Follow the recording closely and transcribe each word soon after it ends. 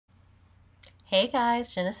Hey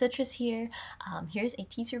guys, Jenna Citrus here. Here's a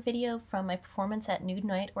teaser video from my performance at Nude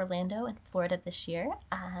Night Orlando in Florida this year,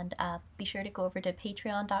 and be sure to go over to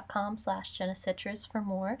patreon.com/JennaCitrus for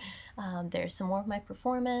more. There's some more of my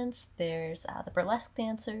performance, there's the burlesque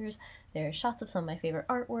dancers, there's shots of some of my favorite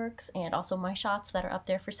artworks, and also my shots that are up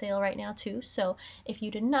there for sale right now too. So if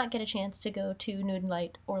you did not get a chance to go to Nude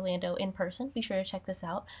Night Orlando in person, be sure to check this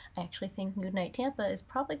out. I actually think Nude Night Tampa is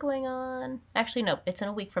probably going on, actually no, it's in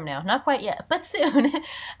a week from now, not quite yet, but soon.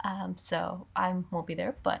 So I won't be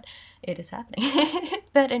there, but it is happening.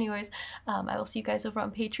 But anyways, I will see you guys over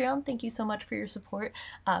on Patreon. Thank you so much for your support.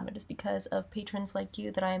 It is because of patrons like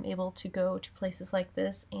you that I am able to go to places like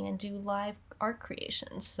this and do live art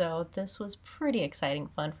creations. So this was pretty exciting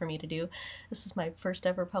fun for me to do. This is my first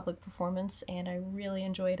ever public performance and I really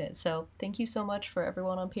enjoyed it. So thank you so much for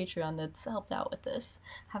everyone on Patreon that's helped out with this.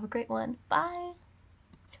 Have a great one. Bye.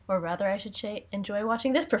 Or rather, I should say, enjoy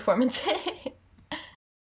watching this performance.